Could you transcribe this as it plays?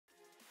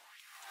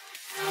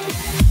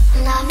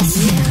Hey,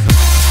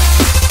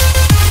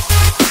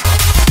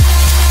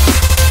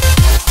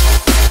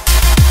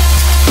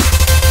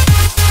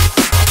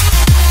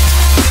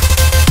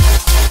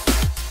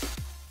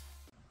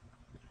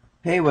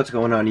 what's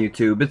going on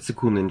YouTube? It's the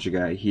Cool Ninja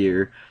Guy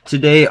here.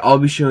 Today I'll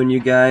be showing you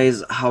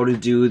guys how to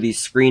do the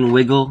screen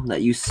wiggle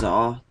that you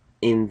saw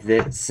in the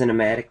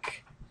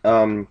cinematic.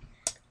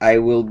 I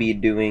will be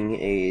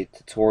doing a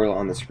tutorial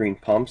on the screen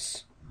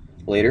pumps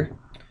later,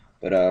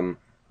 but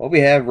what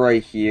we have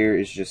right here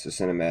is just a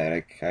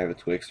cinematic. I have a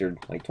Twixter,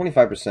 like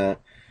 25%.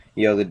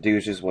 You know, the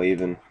dude's just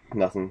waving,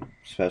 nothing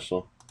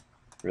special,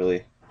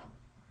 really.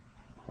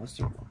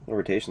 The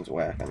rotation's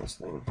whack on this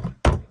thing.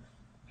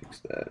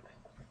 Fix that.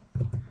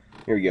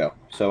 Here we go.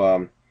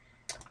 So,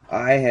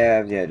 I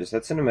have, just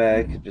that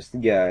cinematic, just the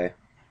guy,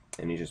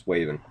 and he's just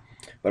waving.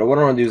 But what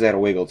I want to do is add a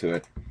wiggle to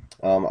it.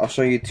 I'll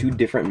show you two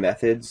different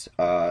methods.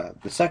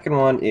 The second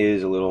one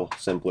is a little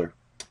simpler.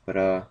 But,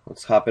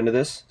 let's hop into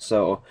this.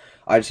 So,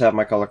 I just have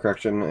my color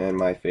correction and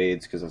my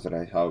fades, because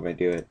that's how I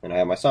do it, and I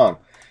have my song.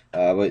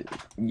 But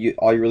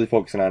all you're really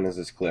focusing on is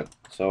this clip.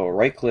 So,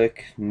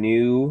 right-click,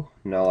 New,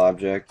 Null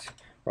Object,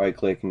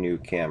 right-click, New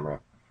Camera.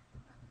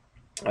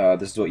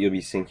 This is what you'll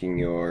be syncing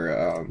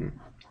your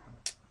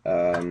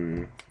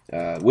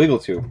wiggle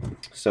to.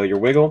 So your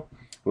wiggle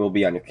will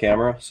be on your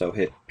camera, so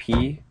hit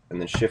P and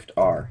then Shift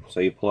R. So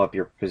you pull up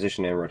your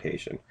position and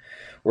rotation.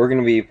 We're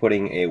going to be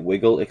putting a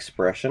wiggle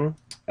expression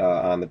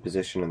on the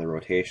position and the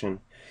rotation.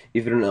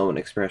 If you don't know what an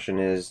expression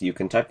is, you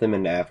can type them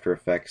into After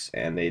Effects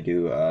and they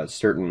do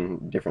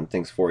certain different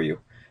things for you.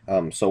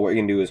 So what you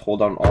can do is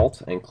hold down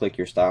Alt and click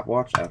your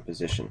stopwatch on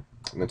position.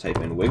 I'm going to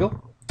type in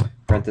wiggle,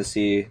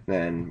 parenthesis,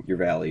 then your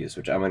values,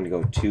 which I'm going to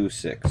go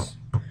 2.6.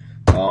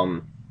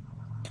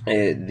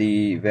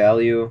 The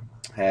value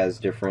has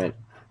different,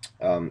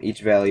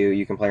 each value,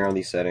 you can play around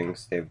these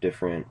settings, they have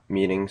different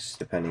meanings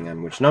depending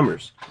on which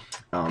numbers.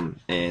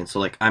 And so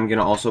like I'm going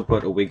to also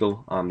put a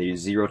wiggle on the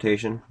Z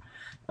rotation.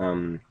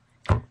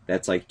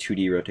 That's like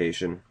 2D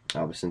rotation,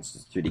 since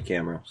it's a 3D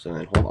camera. So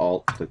then hold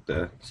Alt, click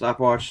the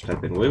stopwatch,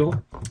 type in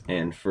wiggle,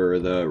 and for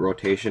the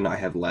rotation I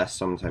have less,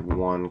 so I'm going to type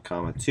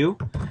 1, 2.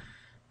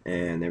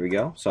 And there we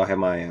go. So I have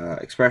my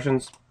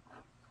expressions.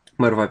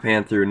 But if I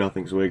pan through,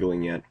 nothing's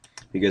wiggling yet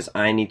because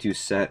I need to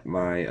set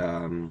my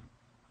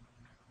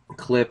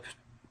clip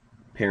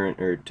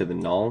parent to the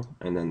null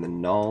and then the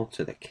null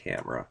to the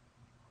camera.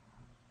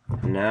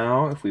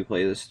 Now, if we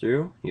play this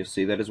through, you'll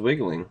see that it's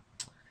wiggling.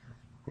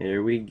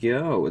 There we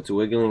go. It's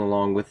wiggling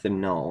along with the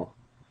null,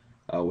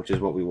 which is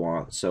what we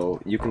want.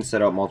 So you can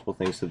set out multiple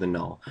things to the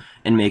null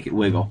and make it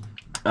wiggle.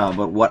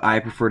 But what I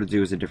prefer to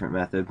do is a different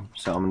method.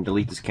 So I'm going to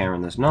delete this camera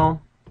and this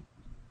null,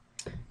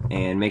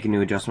 and make a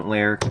new adjustment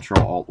layer,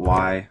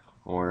 Control-Alt-Y,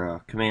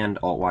 or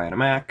Command-Alt-Y on a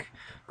Mac.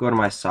 Go to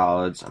my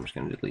solids. I'm just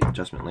going to delete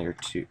adjustment layer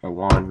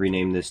 1,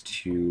 rename this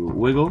to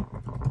wiggle.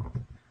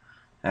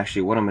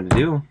 Actually, what I'm going to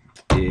do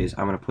is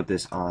I'm going to put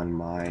this on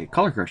my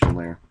color correction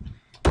layer.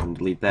 And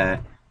delete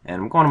that. And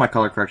I'm going to my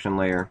color correction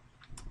layer,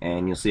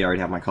 and you'll see I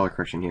already have my color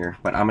correction here.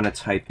 But I'm going to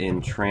type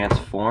in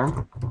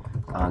transform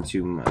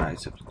onto my,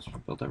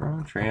 built that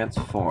wrong,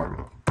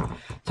 transform.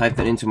 Type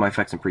that into my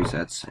effects and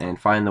presets and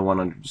find the one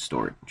under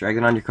distort. Drag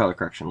it on your color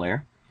correction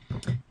layer,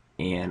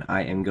 and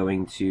I am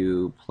going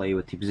to play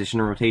with the position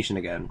and rotation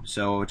again.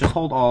 So just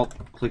hold Alt,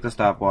 click the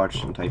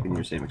stopwatch, and type in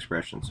your same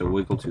expression. So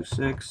wiggle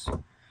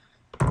 2.6,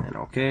 and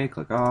OK,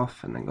 click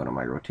off, and then go to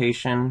my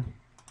rotation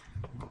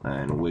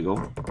and wiggle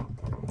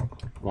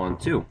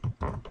 1.2.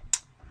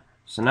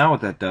 So now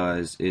what that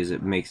does is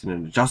it makes an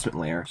adjustment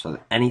layer so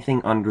that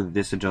anything under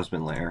this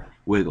adjustment layer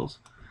wiggles.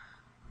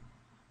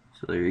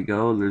 So there you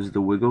go, there's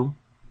the wiggle.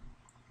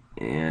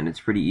 And it's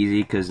pretty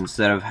easy because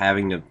instead of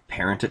having to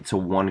parent it to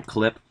one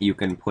clip, you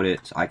can put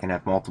it, I can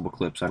have multiple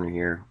clips under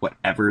here,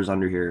 whatever's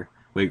under here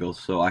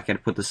wiggles. So I can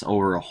put this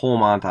over a whole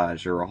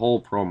montage or a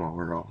whole promo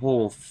or a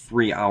whole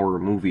 3-hour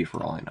movie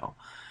for all I know.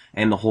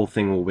 And the whole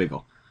thing will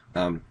wiggle.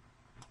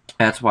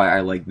 That's why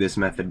I like this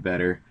method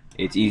better.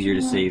 It's easier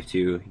to save to.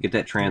 You get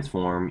that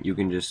transform, you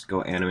can just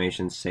go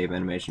animation, save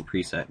animation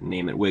preset,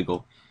 name it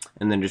wiggle,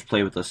 and then just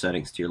play with those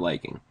settings to your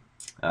liking.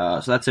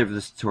 So that's it for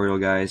this tutorial,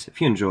 guys. If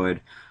you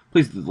enjoyed,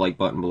 please hit the like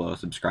button below,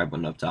 subscribe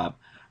button up top.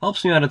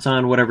 Helps me out a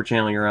ton, whatever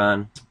channel you're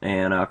on.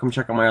 And come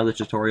check out my other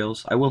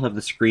tutorials. I will have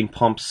the screen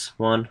pumps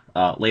one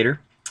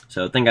later.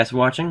 So thank you guys for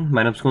watching.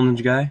 My name's Cool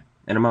Ninja Guy,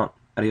 and I'm out.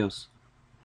 Adios.